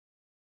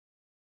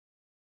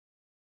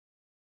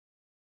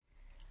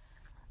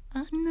あ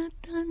な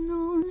た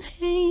の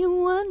平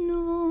和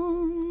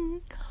の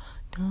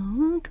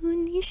道具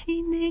にし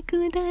て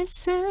くだ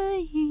さ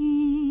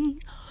い。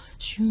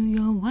主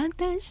よ、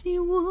私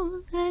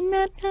をあ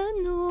なた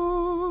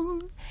の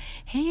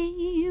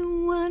平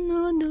和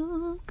の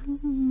道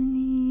具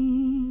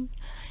に、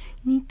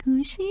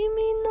憎しみ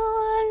の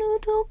ある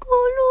とこ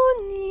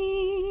ろ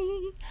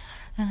に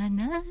あ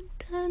な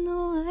た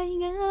の愛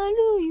がある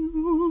よ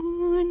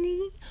う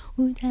に、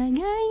疑いがあ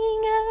る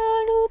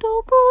と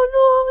こ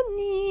ろ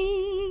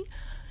に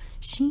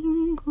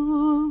信仰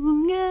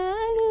があ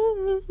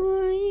るよ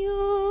うに、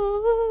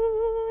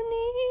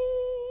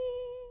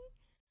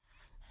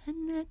あ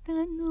なた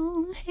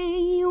の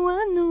平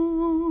和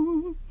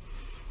の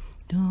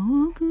道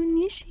具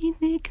にし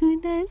て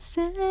くだ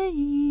さ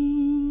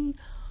い。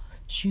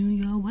主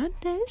よ、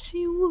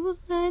私を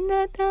あ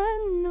なた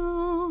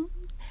の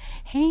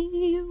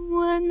平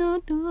和の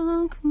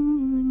道具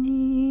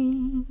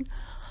に、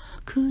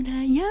暗闇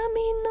のあ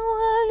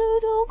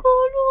るとこ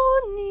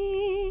ろ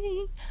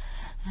に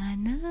あ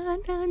な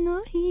た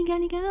の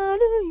光があ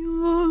るよ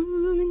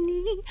う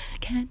に、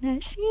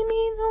悲しみ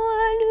の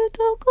あると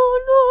こ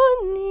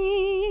ろ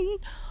に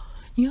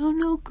喜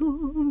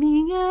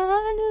びがあ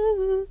る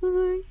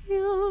よ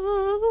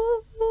う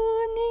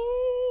に、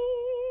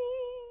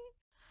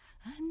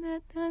あ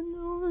なた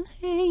の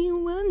平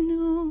和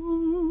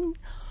の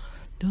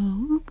道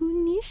具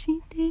にし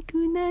て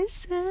くだ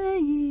さ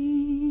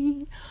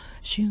い。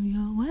主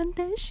よ、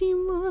私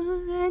もあ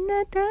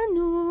なた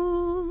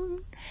の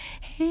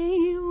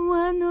平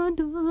和の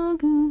道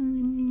具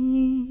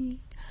に、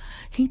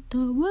人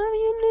を許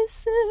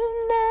す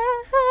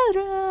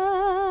な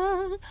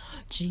ら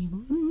自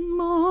分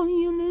も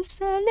許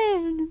さ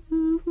れる。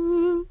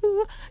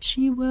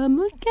死を迎え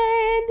る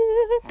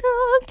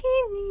時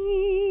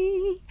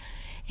に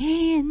永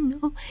遠の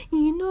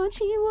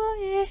命を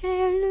得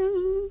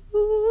る。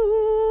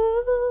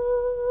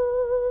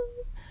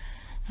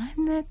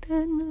あな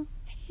たの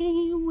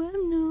平和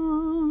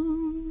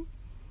の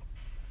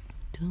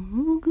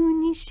道具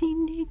にし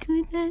て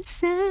くだ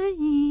さ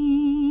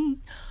い。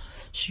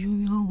主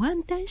よ、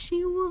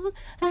私を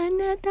あ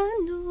なた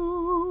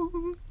の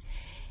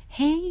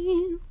平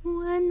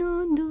和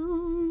の道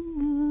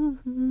具